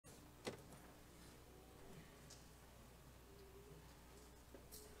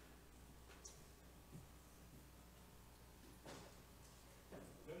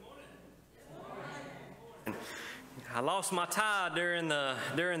lost my tie during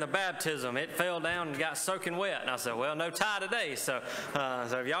the baptism. It fell down and got soaking wet. And I said, well, no tie today. So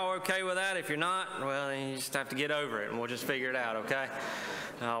if y'all are okay with that, if you're not, well, you just have to get over it, and we'll just figure it out, okay?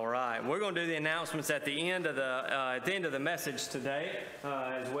 All right. We're going to do the announcements at the end of the message today,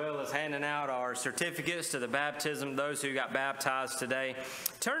 as well as handing out our certificates to the baptism, those who got baptized today.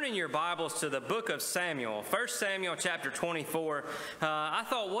 Turn in your Bibles to the book of Samuel, 1 Samuel chapter 24. I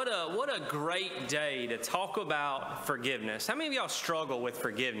thought, what a great day to talk about forgiveness. How many of y'all struggle with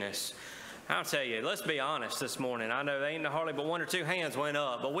forgiveness? I'll tell you, let's be honest this morning. I know there ain't hardly but one or two hands went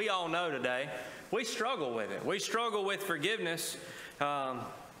up, but we all know today we struggle with it. We struggle with forgiveness.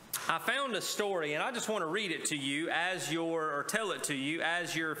 I found a story, and I just want to read it to you or tell it to you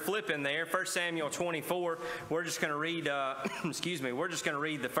as you're flipping there. 1 Samuel 24. We're just going to read, we're just going to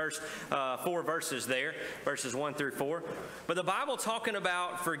read the first 4 verses there, verses 1 through 4. But the Bible talking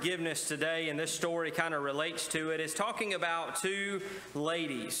about forgiveness today, and this story kind of relates to it, is talking about 2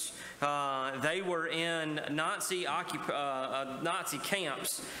 ladies. They were in Nazi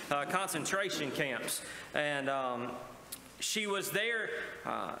camps, concentration camps, and she was there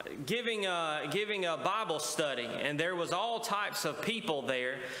giving a Bible study, and there was all types of people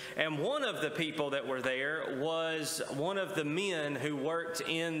there. And one of the people that were there was one of the men who worked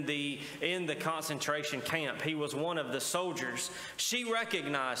in the concentration camp. He was one of the soldiers. She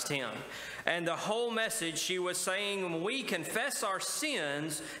recognized him. And the whole message she was saying, when we confess our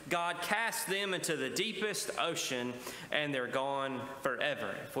sins, God casts them into the deepest ocean, and they're gone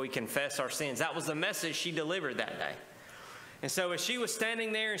forever if we confess our sins. That was the message she delivered that day. And so as she was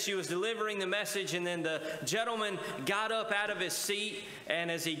standing there and she was delivering the message, and then the gentleman got up out of his seat, and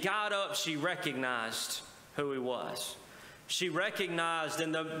as he got up, she recognized who he was. She recognized,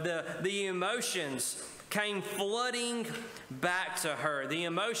 and the emotions came flooding back to her. The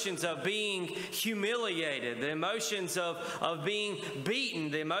emotions of being humiliated, the emotions of being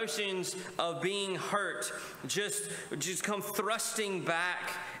beaten, the emotions of being hurt just come thrusting back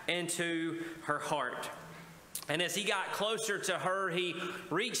into her heart. And as he got closer to her, he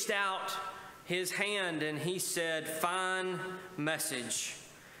reached out his hand and he said, "Fine message.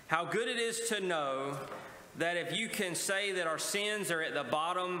 How good it is to know that if you can say that our sins are at the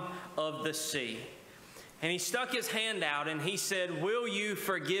bottom of the sea." And he stuck his hand out and he said, "Will you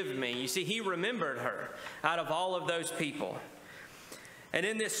forgive me?" You see, he remembered her out of all of those people. And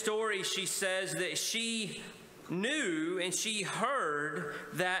in this story, she says that she knew and she heard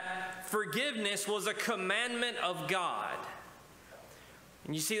that forgiveness was a commandment of God.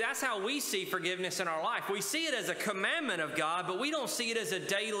 And you see, that's how we see forgiveness in our life. We see it as a commandment of God, but we don't see it as a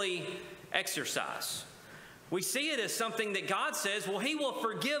daily exercise. We see it as something that God says, well, He will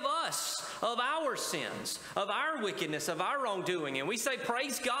forgive us of our sins, of our wickedness, of our wrongdoing. And we say,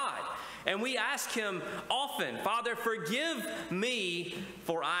 praise God. And we ask Him often, Father, forgive me,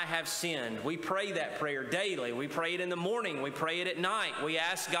 for I have sinned. We pray that prayer daily. We pray it in the morning. We pray it at night. We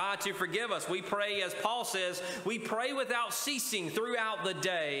ask God to forgive us. We pray, as Paul says, we pray without ceasing throughout the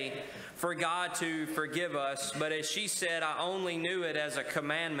day for God to forgive us. But as she said, I only knew it as a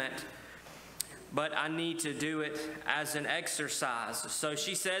commandment, but I need to do it as an exercise. So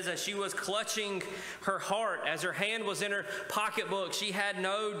she says, as she was clutching her heart, as her hand was in her pocketbook, she had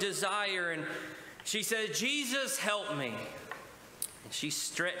no desire. And she said, Jesus, help me. And she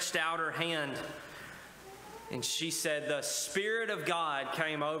stretched out her hand. And she said, the Spirit of God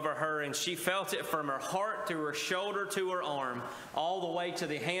came over her, and she felt it from her heart through her shoulder to her arm, all the way to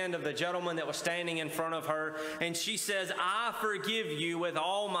the hand of the gentleman that was standing in front of her. And she says, I forgive you with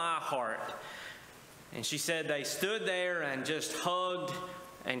all my heart. And she said they stood there and just hugged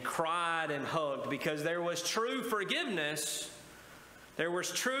and cried and hugged, because there was true forgiveness. There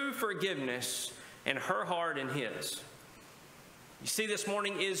was true forgiveness in her heart and his. You see, this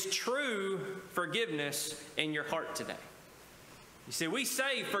morning is true forgiveness in your heart today. You see, we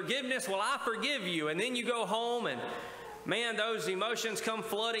say forgiveness, well, I forgive you. And then you go home and, man, those emotions come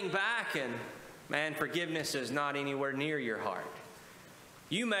flooding back, and, man, forgiveness is not anywhere near your heart.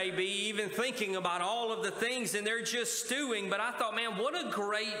 You may be even thinking about all of the things and they're just stewing, but I thought, man, what a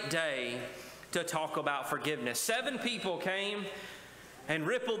great day to talk about forgiveness. 7 people came and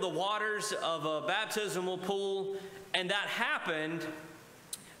rippled the waters of a baptismal pool, and that happened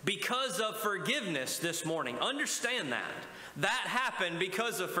because of forgiveness this morning. Understand that. That happened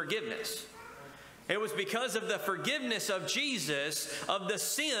because of forgiveness. It was because of the forgiveness of Jesus of the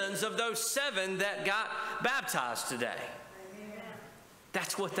sins of those 7 that got baptized today.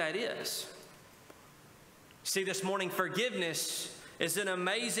 That's what that is. See, this morning, forgiveness is an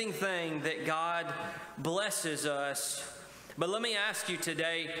amazing thing that God blesses us But let me ask you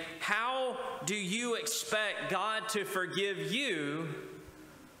today, how do you expect God to forgive you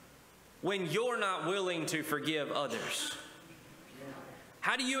when you're not willing to forgive others?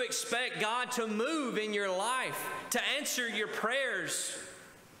 How do you expect God to move in your life, to answer your prayers,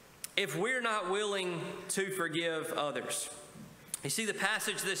 if we're not willing to forgive others? You see, the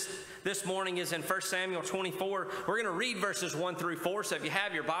passage this morning is in 1 Samuel 24. We're going to read verses 1 through 4. So if you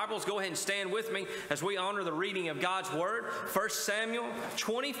have your Bibles, go ahead and stand with me as we honor the reading of God's Word. 1 Samuel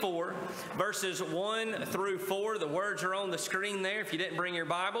 24, verses 1 through 4. The words are on the screen there if you didn't bring your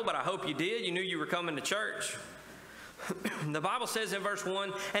Bible, but I hope you did. You knew you were coming to church. The Bible says in verse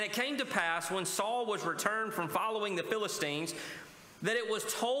 1, "And it came to pass when Saul was returned from following the Philistines, that it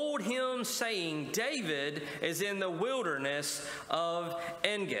was told him, saying, David is in the wilderness of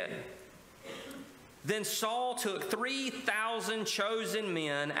En-gedi. Then Saul took 3,000 chosen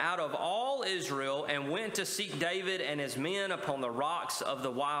men out of all Israel and went to seek David and his men upon the rocks of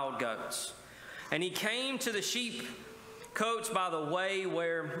the wild goats. And he came to the sheep cotes by the way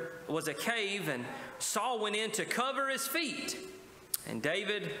where was a cave, and Saul went in to cover his feet. And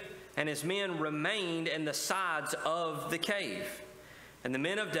David and his men remained in the sides of the cave. And the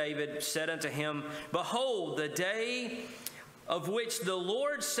men of David said unto him, Behold, the day of which the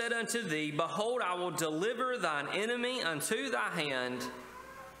Lord said unto thee, Behold, I will deliver thine enemy unto thy hand,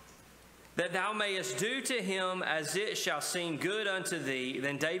 that thou mayest do to him as it shall seem good unto thee.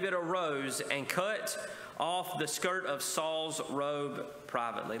 Then David arose and cut off the skirt of Saul's robe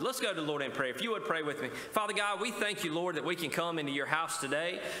privately." Let's go to the Lord in prayer. If you would pray with me. Father God, we thank you, Lord, that we can come into your house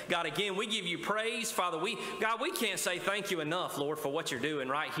today. God, again, we give you praise. Father, God, we can't say thank you enough, Lord, for what you're doing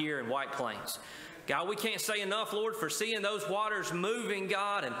right here in White Plains. God, we can't say enough, Lord, for seeing those waters moving,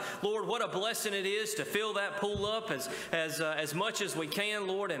 God. And Lord, what a blessing it is to fill that pool up as much as we can,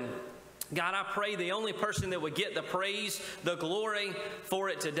 Lord. And God, I pray the only person that would get the praise, the glory for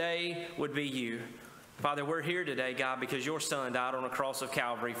it today would be you. Father, we're here today, God, because your Son died on the cross of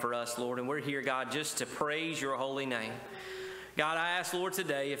Calvary for us, Lord, and we're here, God, just to praise your holy name. God, I ask, Lord,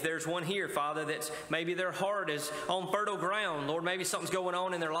 today, if there's one here, Father, that's maybe their heart is on fertile ground, Lord, maybe something's going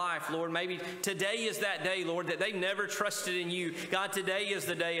on in their life, Lord, maybe today is that day, Lord, that they've never trusted in you. God, today is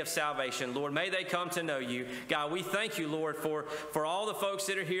the day of salvation, Lord. May they come to know you. God, we thank you, Lord, for all the folks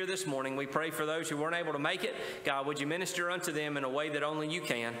that are here this morning. We pray for those who weren't able to make it. God, would you minister unto them in a way that only you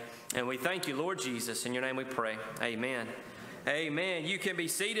can? And we thank you, Lord Jesus. In your name we pray. Amen. Amen. You can be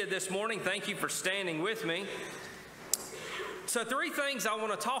seated this morning. Thank you for standing with me. So 3 things I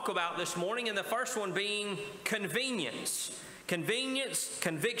want to talk about this morning, and the first one being convenience. Convenience,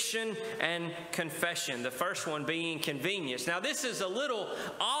 conviction, and confession. The first one being convenience. Now, this is a little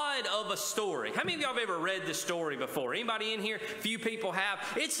odd of a story. How many of y'all have ever read this story before? Anybody in here? Few people have.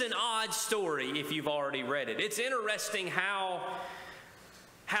 It's an odd story if you've already read it. It's interesting how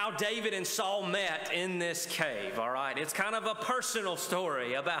David and Saul met in this cave, all right? It's kind of a personal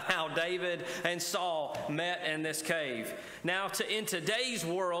story about how David and Saul met in this cave. Now, in today's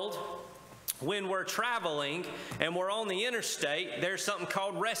world, when we're traveling and we're on the interstate, there's something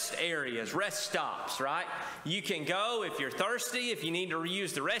called rest areas, rest stops, right? You can go if you're thirsty, if you need to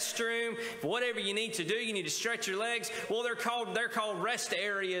use the restroom, whatever you need to do, you need to stretch your legs. Well, they're called rest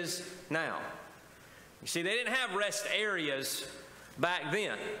areas now. You see, they didn't have rest areas back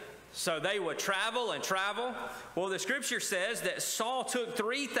then. So they would travel and travel. Well, the scripture says that Saul took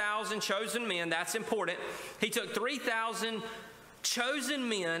 3,000 chosen men. That's important. He took 3,000 chosen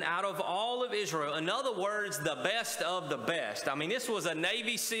men out of all of Israel. In other words, the best of the best. I mean, this was a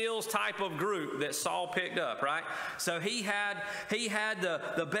Navy SEALs type of group that Saul picked up, right? So he had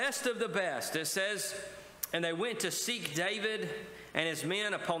the best of the best. It says, and they went to seek David and his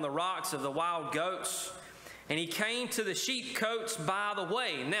men upon the rocks of the wild goats. And he came to the sheep cotes by the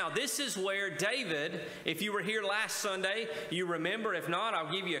way. Now, this is where David, if you were here last Sunday, you remember. If not, I'll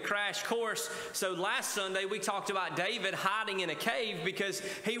give you a crash course. So last Sunday, we talked about David hiding in a cave because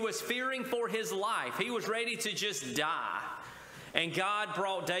he was fearing for his life. He was ready to just die. And God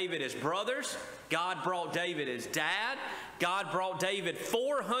brought David his brothers. God brought David his dad. God brought David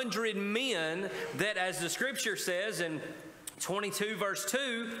 400 men that, as the scripture says in 22 verse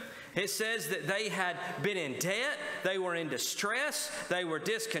 2, it says that they had been in debt, they were in distress, they were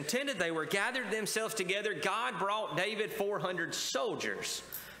discontented, they were gathered themselves together. God brought David 400 soldiers.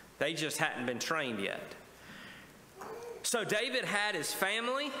 They just hadn't been trained yet. So David had his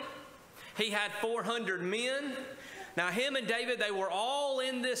family. He had 400 men. Now him and David, they were all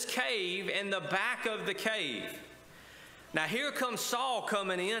in this cave, in the back of the cave. Now here comes Saul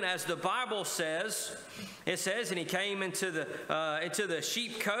coming in, as the Bible says. It says, and he came into the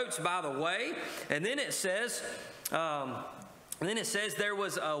sheep cotes by the way. And then it says, And then it says there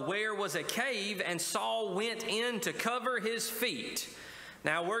was where was a cave, and Saul went in to cover his feet.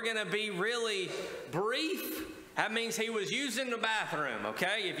 Now we're going to be really brief. That means he was using the bathroom,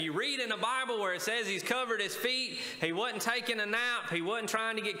 okay? If you read in the Bible where it says he's covered his feet, he wasn't taking a nap, he wasn't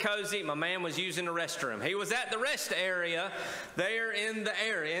trying to get cozy. My man was using the restroom. He was at the rest area there in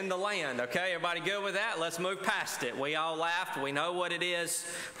the land, okay? Everybody good with that? Let's move past it. We all laughed. We know what it is,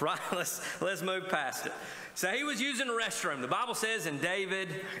 right? Let's move past it. So he was using the restroom. The Bible says, and David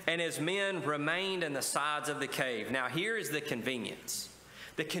and his men remained in the sides of the cave. Now here is the convenience.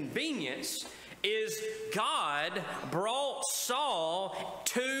 The convenience is God brought Saul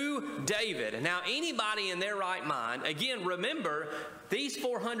to David. Now, anybody in their right mind, again, remember, these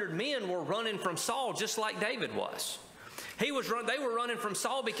 400 men were running from Saul just like David was. They were running from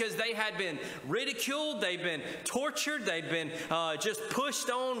Saul because they had been ridiculed, they'd been tortured, they'd been just pushed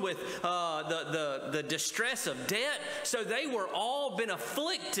on with the distress of debt. So they were all been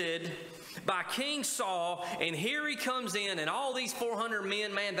afflicted by King Saul, and here he comes in, and all these 400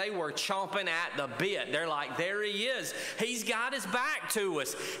 men, man, they were chomping at the bit. They're like, there he is. He's got his back to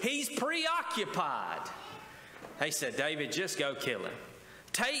us. He's preoccupied. They said, David, just go kill him.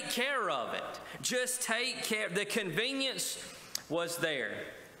 Take care of it. Just take care. The convenience was there.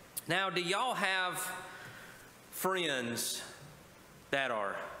 Now, do y'all have friends that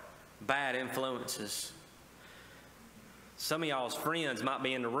are bad influences? Some of y'all's friends might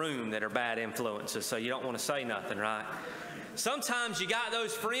be in the room that are bad influences, so you don't want to say nothing, right? Sometimes you got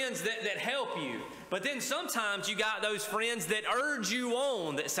those friends that help you, but then sometimes you got those friends that urge you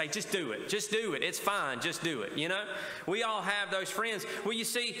on, that say, just do it, it's fine, just do it, you know? We all have those friends. Well, you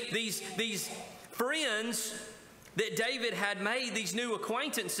see, these friends that David had made, these new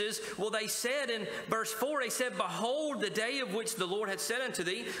acquaintances, well, they said in verse 4, they said, behold, the day of which the Lord had said unto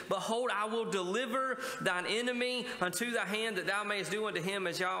thee, behold, I will deliver thine enemy unto thy hand, that thou mayest do unto him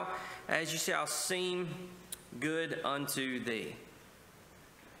as you shall seem good unto thee.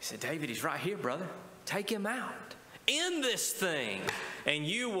 He said, David, he's right here, brother. Take him out. End this thing, and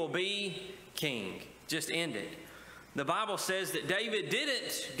you will be king. Just end it. The Bible says that David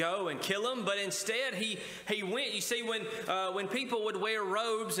didn't go and kill him, but instead he went. You see, when people would wear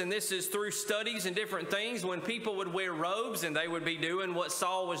robes, and this is through studies and different things, when people would wear robes and they would be doing what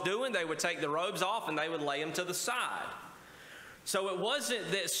Saul was doing, they would take the robes off and they would lay them to the side. So it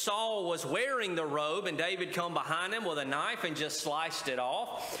wasn't that Saul was wearing the robe and David come behind him with a knife and just sliced it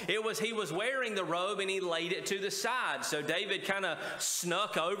off. It was he was wearing the robe and he laid it to the side. So David kind of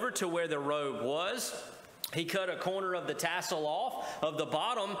snuck over to where the robe was. He cut a corner of the tassel off of the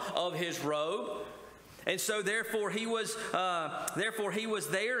bottom of his robe. And so therefore he was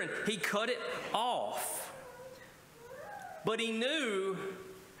there and he cut it off. But he knew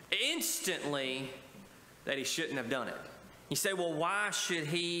instantly that he shouldn't have done it. You say, well, why should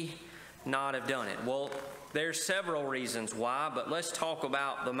he not have done it? Well, there's several reasons why, but let's talk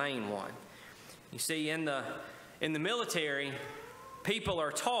about the main one. You see, in the military, people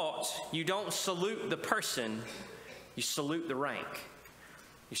are taught you don't salute the person, you salute the rank.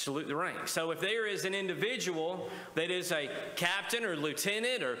 You salute the rank. So if there is an individual that is a captain or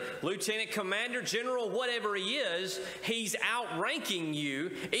lieutenant commander, general, whatever he is, he's outranking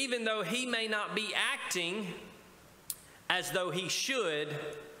you, even though he may not be acting as though he should,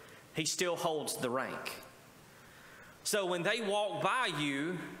 he still holds the rank. So when they walk by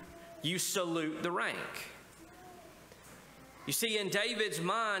you, you salute the rank. You see, in David's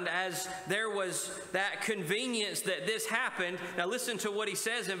mind, as there was that convenience that this happened, now listen to what he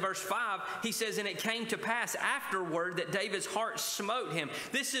says in verse 5. He says, and it came to pass afterward that David's heart smote him.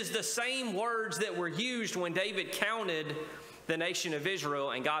 This is the same words that were used when David counted the nation of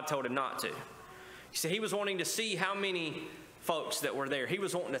Israel and God told him not to. You see, he was wanting to see how many folks that were there. He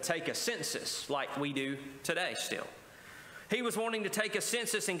was wanting to take a census like we do today still. He was wanting to take a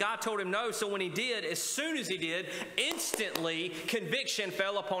census and God told him no. So when he did, as soon as he did, instantly conviction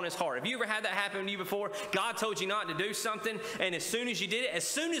fell upon his heart. Have you ever had that happen to you before? God told you not to do something, and as soon as you did it, as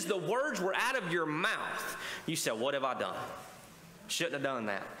soon as the words were out of your mouth, you said, what have I done? Shouldn't have done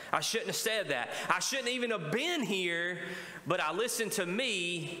that. I shouldn't have said that. I shouldn't even have been here, but I listened to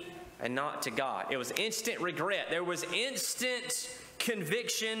me and not to God. It was instant regret. There was instant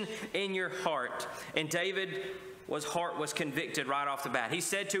conviction in your heart. And David's heart was convicted right off the bat. He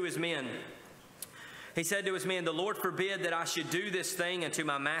said to his men, the Lord forbid that I should do this thing unto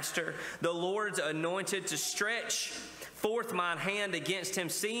my master. The Lord's anointed to stretch forth mine hand against him,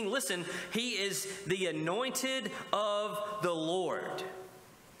 seeing, listen, he is the anointed of the Lord.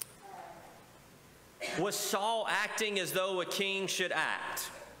 Was Saul acting as though a king should act?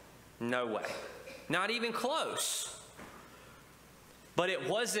 No way. Not even close. But it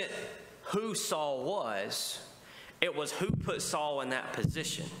wasn't who Saul was. It was who put Saul in that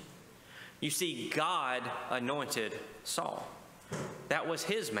position. You see, God anointed Saul. That was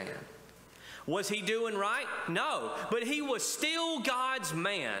his man. Was he doing right? No. But he was still God's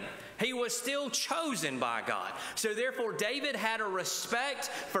man. He was still chosen by God. So therefore, David had a respect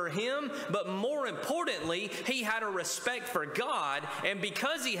for him, but more importantly, he had a respect for God. And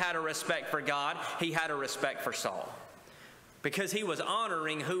because he had a respect for God, he had a respect for Saul, because he was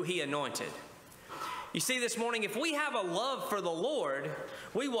honoring who he anointed. You see, this morning, if we have a love for the Lord,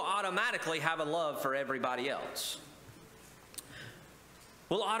 we will automatically have a love for everybody else.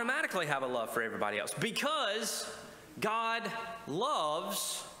 We'll automatically have a love for everybody else because God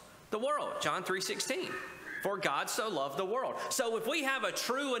loves the world. John 3:16. For God so loved the world. So if we have a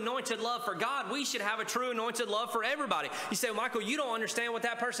true anointed love for God, we should have a true anointed love for everybody. You say, Michael, you don't understand what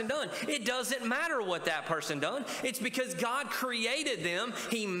that person done. It doesn't matter what that person done. It's because God created them.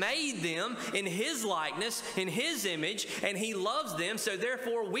 He made them in His likeness, in His image, and He loves them. So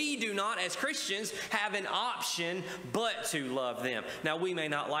therefore, we do not, as Christians, have an option but to love them. Now, we may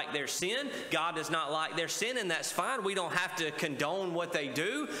not like their sin. God does not like their sin, and that's fine. We don't have to condone what they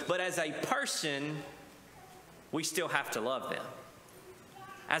do. But as a person, we still have to love them.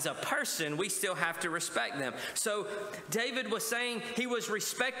 As a person, we still have to respect them. So David was saying he was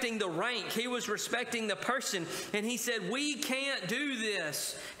respecting the rank. He was respecting the person. And he said, we can't do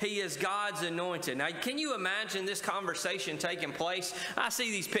this. He is God's anointed. Now, can you imagine this conversation taking place? I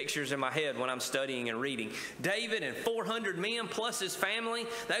see these pictures in my head when I'm studying and reading. David and 400 men plus his family,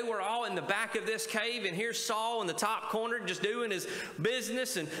 they were all in the back of this cave. And here's Saul in the top corner just doing his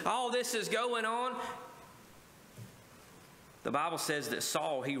business. And all this is going on. The Bible says that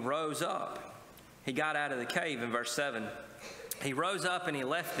Saul, he rose up. He got out of the cave in verse 7. He rose up and he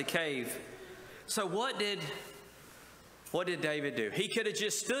left the cave. So what did David do? He could have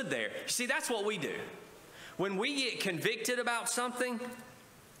just stood there. See, that's what we do. When we get convicted about something,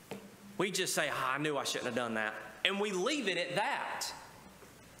 we just say, I knew I shouldn't have done that. And we leave it at that.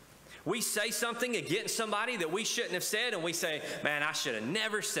 We say something against somebody that we shouldn't have said, and we say, man, I should have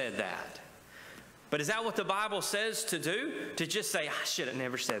never said that. But is that what the Bible says to do? To just say, I should have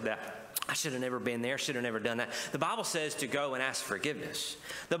never said that. I should have never been there. Should have never done that. The Bible says to go and ask forgiveness.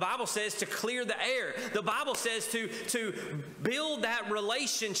 The Bible says to clear the air. The Bible says to build that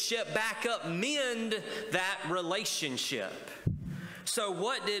relationship back up, mend that relationship. So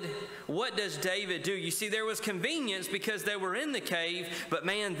what does David do? You see, there was convenience because they were in the cave, but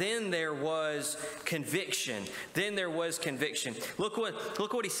man, then there was conviction. Then there was conviction. Look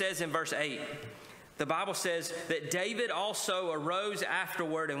what he says in verse 8. The Bible says that David also arose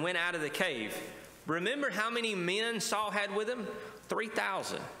afterward and went out of the cave. Remember how many men Saul had with him?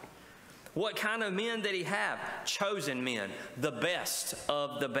 3,000. What kind of men did he have? Chosen men, the best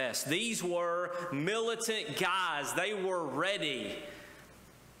of the best. These were militant guys. They were ready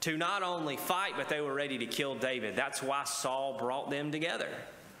to not only fight, but they were ready to kill David. That's why Saul brought them together.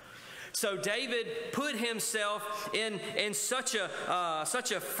 So David put himself in such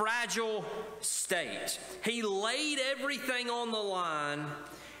a fragile state. He laid everything on the line.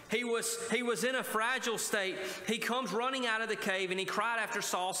 He was in a fragile state. He comes running out of the cave and he cried after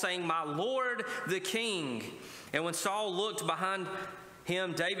Saul, saying, my Lord the king. And when Saul looked behind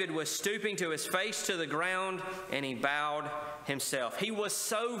him, David was stooping to his face to the ground, and he bowed himself. He was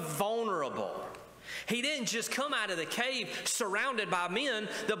so vulnerable. He didn't just come out of the cave surrounded by men.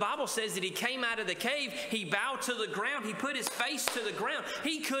 The Bible says that he came out of the cave, he bowed to the ground, he put his face to the ground.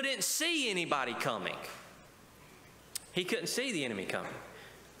 He couldn't see anybody coming. He couldn't see the enemy coming.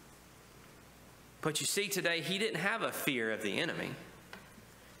 But you see, today, he didn't have a fear of the enemy.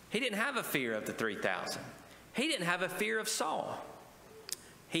 He didn't have a fear of the 3,000. He didn't have a fear of Saul.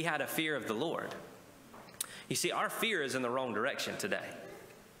 He had a fear of the Lord. You see, our fear is in the wrong direction today.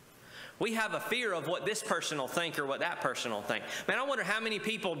 We have a fear of what this person will think or what that person will think. Man, I wonder how many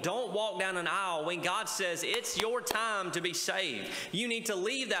people don't walk down an aisle when God says it's your time to be saved. You need to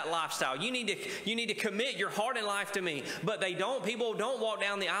leave that lifestyle. You need to commit your heart and life to me. But people don't walk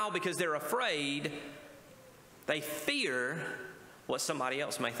down the aisle because they're afraid. They fear what somebody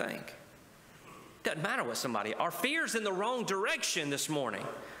else may think. Doesn't matter what our fear's in the wrong direction this morning.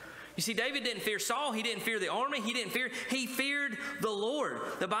 You see, David didn't fear Saul. He didn't fear the army. He feared the Lord.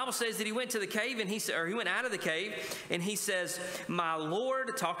 The Bible says that he went to the cave and he went out of the cave and he says, my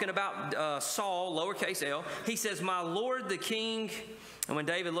Lord, talking about Saul, lowercase l, he says, my Lord the king. And when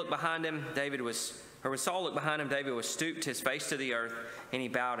David looked behind him, when Saul looked behind him, David was stooped his face to the earth and he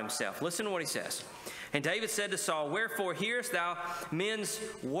bowed himself. Listen to what he says. And David said to Saul, wherefore hearest thou men's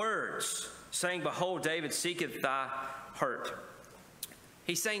words, saying, behold, David seeketh thy hurt.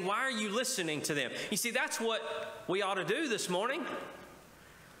 He's saying, why are you listening to them? You see, that's what we ought to do this morning.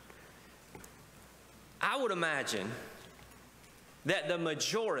 I would imagine that the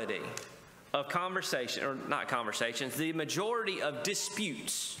majority of the majority of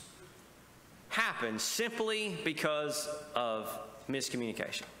disputes happen simply because of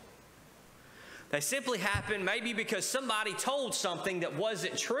miscommunication. They simply happen maybe because somebody told something that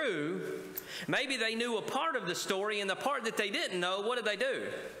wasn't true. Maybe they knew a part of the story, and the part that they didn't know, what did they do?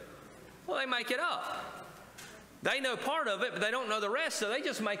 Well, they make it up. They know part of it, but they don't know the rest, so they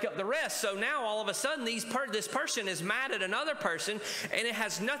just make up the rest. So now all of a sudden this person is mad at another person, and it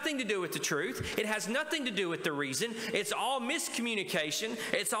has nothing to do with the truth. It has nothing to do with the reason. It's all miscommunication.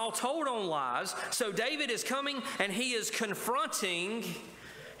 It's all told on lies. So David is coming, and he's confronting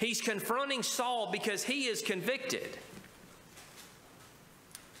Saul because he is convicted.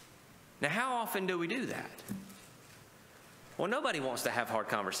 Now, how often do we do that? Well, nobody wants to have hard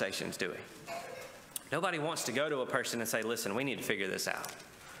conversations, do we? Nobody wants to go to a person and say, listen, we need to figure this out.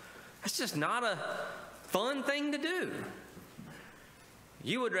 That's just not a fun thing to do.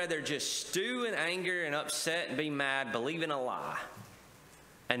 You would rather just stew in anger and upset and be mad, believe in a lie,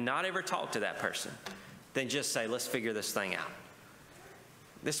 and not ever talk to that person than just say, let's figure this thing out.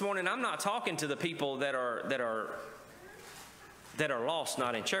 This morning, I'm not talking to the people that are lost,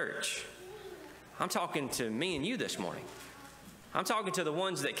 not in church. I'm talking to me and you this morning. I'm talking to the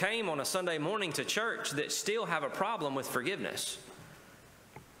ones that came on a Sunday morning to church that still have a problem with forgiveness,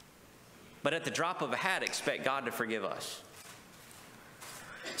 but at the drop of a hat expect God to forgive us.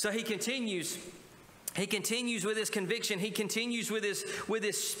 So he continues with his conviction. He continues with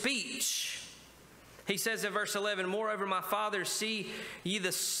his speech. He says in verse 11, moreover, my father, see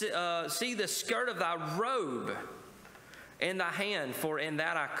the skirt of thy robe in thy hand, for in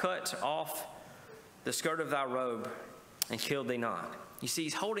that I cut off the skirt of thy robe and killed thee not. You see,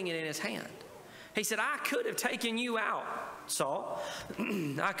 he's holding it in his hand. He said, I could have taken you out, Saul.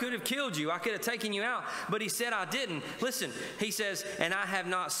 I could have killed you. I could have taken you out. But he said, I didn't. Listen, he says, and I have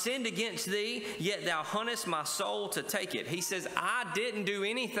not sinned against thee, yet thou huntest my soul to take it. He says, I didn't do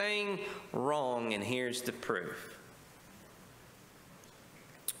anything wrong, and here's the proof.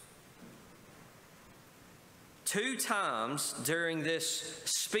 Two times during this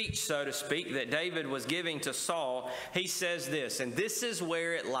speech, so to speak, that David was giving to Saul, he says this, and this is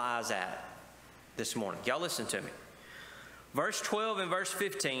where it lies at this morning. Y'all listen to me. Verse 12 and verse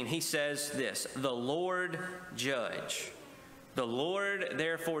 15, he says this, the Lord judge. The Lord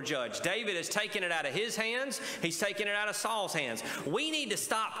therefore judge. David has taken it out of his hands. He's taken it out of Saul's hands. We need to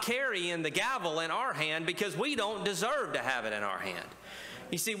stop carrying the gavel in our hand because we don't deserve to have it in our hand.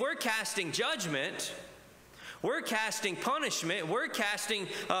 You see, we're casting judgment. We're casting punishment. We're casting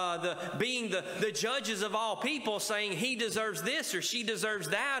being the judges of all people, saying he deserves this or she deserves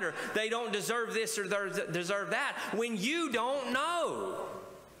that, or they don't deserve this or they deserve that, when you don't know.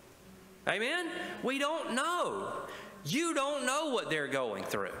 Amen? We don't know. You don't know what they're going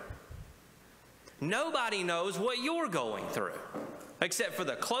through. Nobody knows what you're going through, except for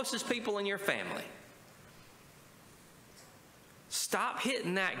the closest people in your family. Stop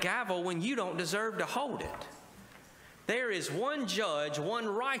hitting that gavel when you don't deserve to hold it. There is one judge, one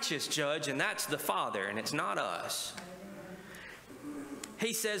righteous judge, and that's the Father, and it's not us.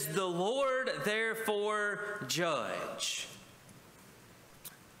 He says, the Lord therefore judge.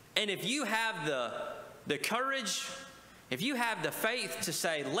 And if you have the courage, if you have the faith to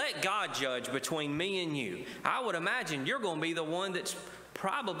say, let God judge between me and you, I would imagine you're going to be the one that's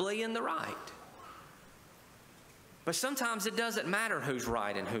probably in the right. But sometimes it doesn't matter who's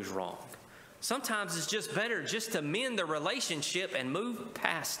right and who's wrong. Sometimes it's just better just to mend the relationship and move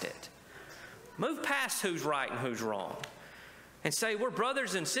past it. Move past who's right and who's wrong. And say, we're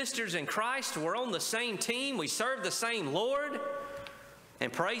brothers and sisters in Christ. We're on the same team. We serve the same Lord.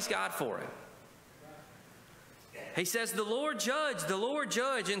 And praise God for it. He says, the Lord judge, the Lord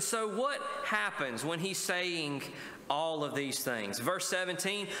judge. And so what happens when he's saying all of these things? Verse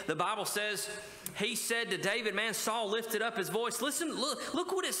 17, the Bible says, he said to David, man, Saul lifted up his voice. Listen,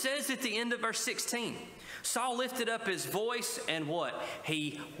 look what it says at the end of verse 16. Saul lifted up his voice and what?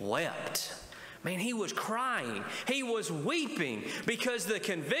 He wept. Man, he was crying. He was weeping because the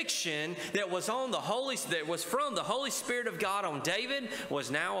conviction that was from the Holy Spirit of God on David was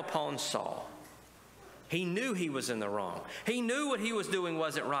now upon Saul. He knew he was in the wrong. He knew what he was doing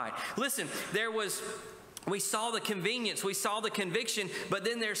wasn't right. Listen, we saw the convenience, we saw the conviction, but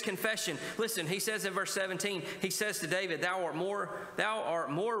then there's confession. Listen, he says in verse 17, he says to David, thou art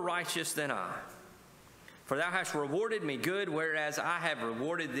more righteous than I. For thou hast rewarded me good, whereas I have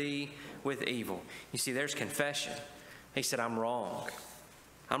rewarded thee with evil. You see, there's confession. He said, I'm wrong.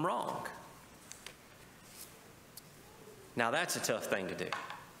 I'm wrong. Now that's a tough thing to do,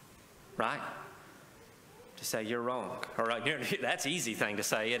 right? To say you're wrong. Or that's an easy thing to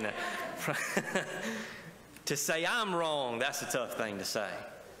say, isn't it? To say I'm wrong, that's a tough thing to say.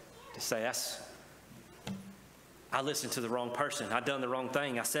 To say I listened to the wrong person. I done the wrong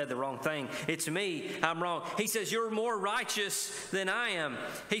thing. I said the wrong thing. It's me. I'm wrong. He says, you're more righteous than I am.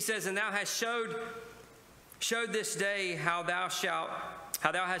 He says, and thou hast showed this day how thou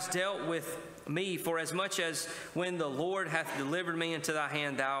hast dealt with me, for as much as when the Lord hath delivered me into thy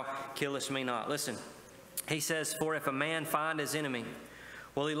hand, thou killest me not. Listen, he says, for if a man find his enemy,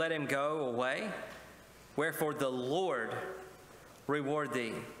 will he let him go away? Wherefore the Lord reward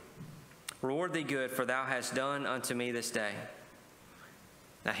thee. Reward thee good, for thou hast done unto me this day.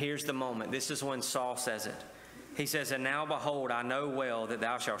 Now here's the moment. This is when Saul says it. He says, and now behold, I know well that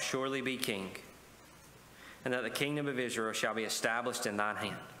thou shalt surely be king, and that the kingdom of Israel shall be established in thine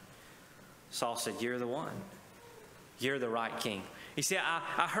hand. Saul said, you're the one. You're the right king. You see,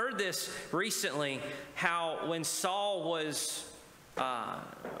 I heard this recently, how when Saul was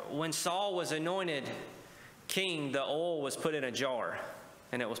anointed king, the oil was put in a jar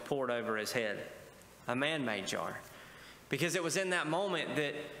and it was poured over his head, a man-made jar, because it was in that moment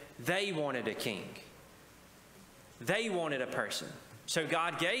that they wanted a king. They wanted a person. So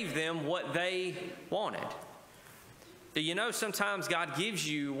God gave them what they wanted. Do you know sometimes God gives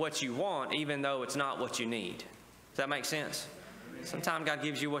you what you want even though it's not what you need? Does that make sense? Sometimes God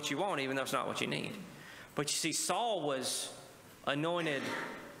gives you what you want even though it's not what you need. But you see, Saul was anointed.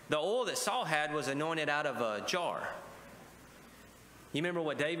 The oil that Saul had was anointed out of a jar. You remember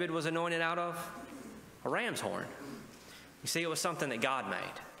what David was anointed out of? A ram's horn. You see, it was something that God made.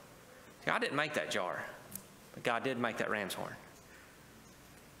 God didn't make that jar, but God did make that ram's horn.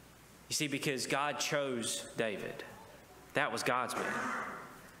 You see, because God chose David. That was God's will.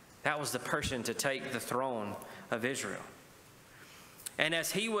 That was the person to take the throne of Israel. And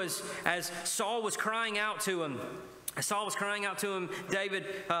as Saul was crying out to him, David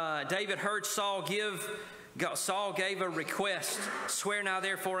heard Saul give. Saul gave a request. Swear now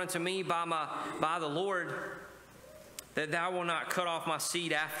therefore unto me by the Lord that thou wilt not cut off my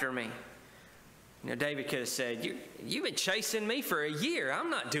seed after me. You know, David could have said, you've been chasing me for a year. I'm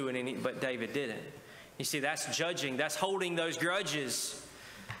not doing anything. But David didn't. You see, that's judging. That's holding those grudges.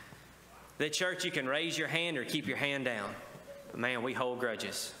 The church, you can raise your hand or keep your hand down. But man, we hold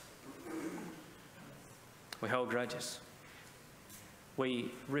grudges. We hold grudges.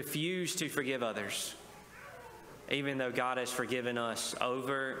 We refuse to forgive others, even though God has forgiven us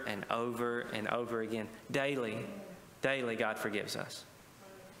over and over and over again. Daily, God forgives us.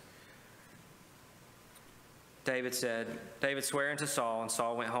 David swore unto Saul, and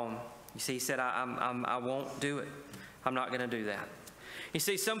Saul went home. You see, he said, I won't do it. I'm not going to do that. You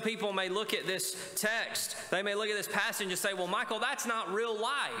see, some people may look at this text, they may look at this passage and say, well, Michael, that's not real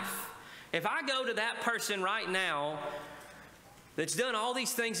life. If I go to that person right now that's done all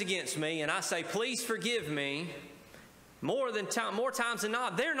these things against me, and I say, please forgive me, more times than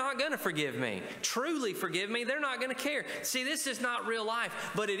not, they're not going to forgive me. Truly forgive me, they're not going to care. See, this is not real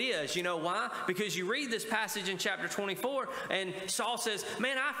life, but it is. You know why? Because you read this passage in chapter 24, and Saul says,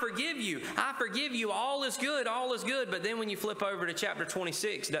 man, I forgive you. I forgive you. All is good. All is good. But then when you flip over to chapter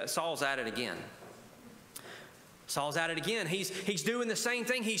 26, Saul's at it again. Saul's at it again. He's doing the same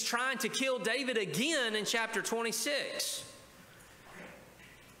thing. He's trying to kill David again in chapter 26.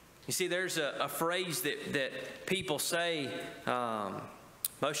 You see, there's a phrase that people say,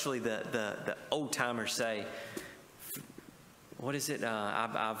 mostly the old-timers say. What is it?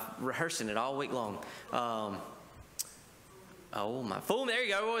 I've rehearsing it all week long. Fool me, there you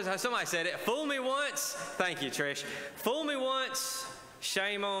go. Somebody said it. Fool me once. Thank you, Trish. Fool me once,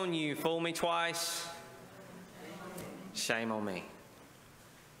 shame on you. Fool me twice, shame on me.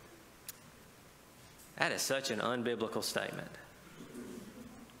 That is such an unbiblical statement.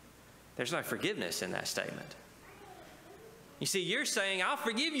 There's no forgiveness in that statement. You see, you're saying, I'll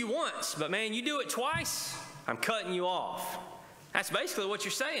forgive you once, but man, you do it twice, I'm cutting you off. That's basically what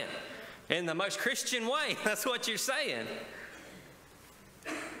you're saying. In the most Christian way, that's what you're saying.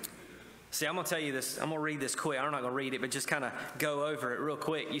 See, I'm going to tell you this. I'm going to read this quick. I'm not going to read it, but just kind of go over it real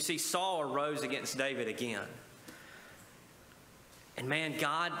quick. You see, Saul arose against David again. And man,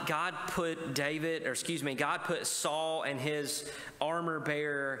 God put Saul and his armor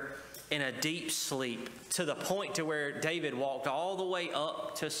bearer in a deep sleep, to the point to where David walked all the way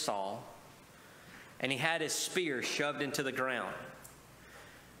up to Saul, and he had his spear shoved into the ground.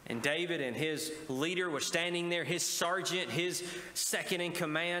 And David and his leader were standing there. His sergeant, his second in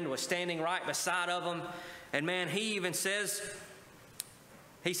command, was standing right beside of him. And man, he even says,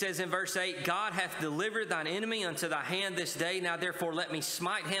 He says in verse 8, God hath delivered thine enemy unto thy hand this day. Now therefore let me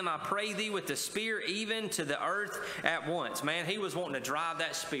smite him, I pray thee, with the spear even to the earth at once. Man, he was wanting to drive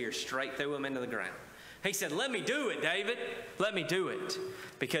that spear straight through him into the ground. He said, let me do it, David. Let me do it.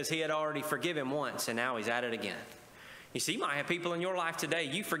 Because he had already forgiven him once, and now he's at it again. You see, you might have people in your life today,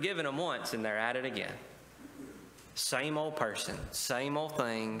 you've forgiven them once, and they're at it again. Same old person, same old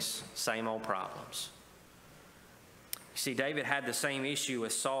things, same old problems. You see, David had the same issue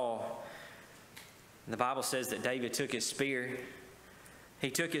with Saul. The Bible says that David took his spear. He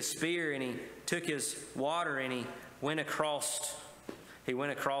took his spear and he took his water and he went across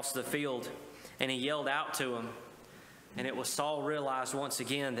the field and he yelled out to him. And it was Saul realized once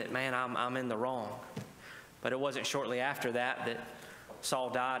again that, man, I'm in the wrong. But it wasn't shortly after that Saul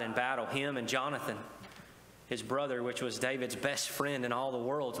died in battle. Him and Jonathan, his brother, which was David's best friend in all the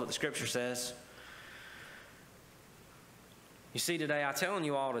world, is what the scripture says. You see, today I'm telling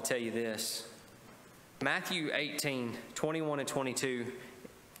you all to tell you this. Matthew 18, 21 and 22,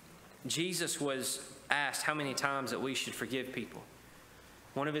 Jesus was asked how many times that we should forgive people.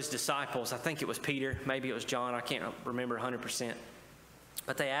 One of his disciples, I think it was Peter, maybe it was John, I can't remember 100%.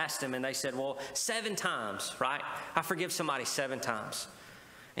 But they asked him and they said, well, 7 times, right? I forgive somebody 7 times.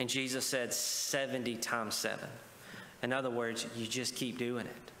 And Jesus said 70 times 7. In other words, you just keep doing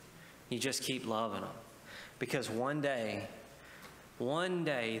it. You just keep loving them. Because one day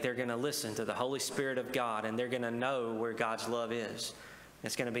they're going to listen to the Holy Spirit of God and they're going to know where God's love is.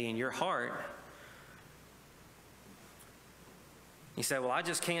 It's going to be in your heart. You say, well, I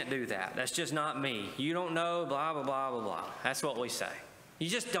just can't do that. That's just not me. You don't know, blah, blah, blah, blah, blah. That's what we say. You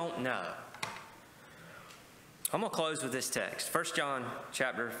just don't know. I'm going to close with this text. 1 John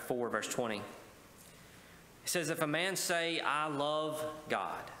chapter 4, verse 20. It says, if a man say, I love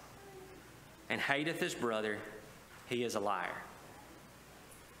God, and hateth his brother, he is a liar.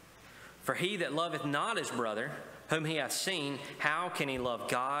 For he that loveth not his brother, whom he hath seen, how can he love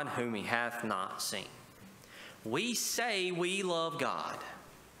God, whom he hath not seen? We say we love God.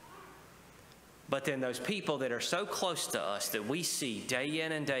 But then those people that are so close to us that we see day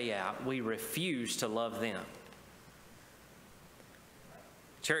in and day out, we refuse to love them.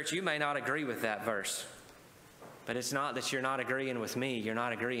 Church, you may not agree with that verse, but it's not that you're not agreeing with me, you're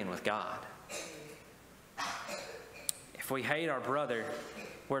not agreeing with God. If we hate our brother,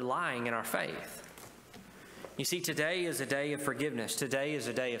 we're lying in our faith. You see, today is a day of forgiveness. Today is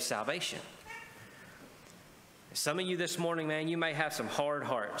a day of salvation. Some of you this morning, man, you may have some hard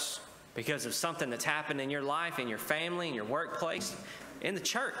hearts because of something that's happened in your life, in your family, in your workplace, in the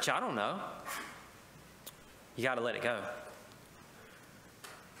church. I don't know. You got to let it go.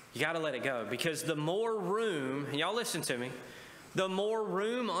 You got to let it go, because the more room, and y'all listen to me, the more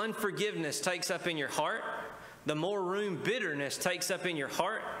room unforgiveness takes up in your heart, the more room bitterness takes up in your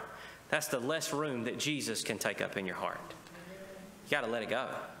heart, that's the less room that Jesus can take up in your heart. You got to let it go.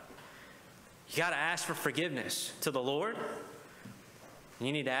 You got to ask for forgiveness to the Lord.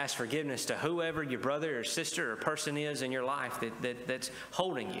 You need to ask forgiveness to whoever your brother or sister or person is in your life that's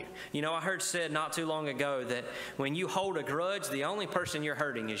holding you. You know, I heard said not too long ago that when you hold a grudge, the only person you're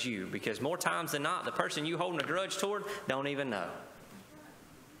hurting is you, because more times than not, the person you holding a grudge toward don't even know.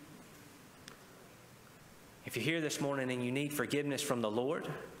 If you're here this morning and you need forgiveness from the Lord,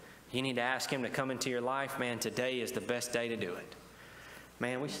 you need to ask Him to come into your life. Man, today is the best day to do it.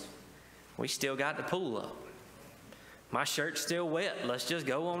 Man, we still got the pool up. My shirt's still wet. Let's just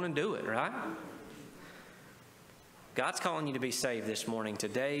go on and do it, right? God's calling you to be saved this morning.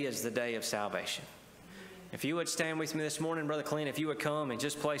 Today is the day of salvation. If you would stand with me this morning, Brother Clint, if you would come and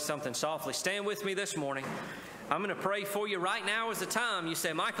just play something softly. Stand with me this morning. I'm going to pray for you. Right now is the time. You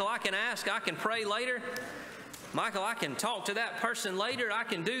say, Michael, I can ask, I can pray later. Michael, I can talk to that person later. I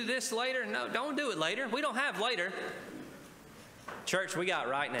can do this later. No, don't do it later. We don't have later. Church, we got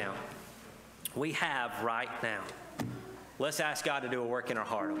right now. We have right now. Let's ask God to do a work in our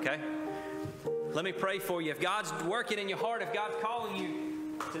heart, okay? Let me pray for you. If God's working in your heart, if God's calling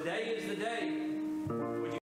you, today is the day.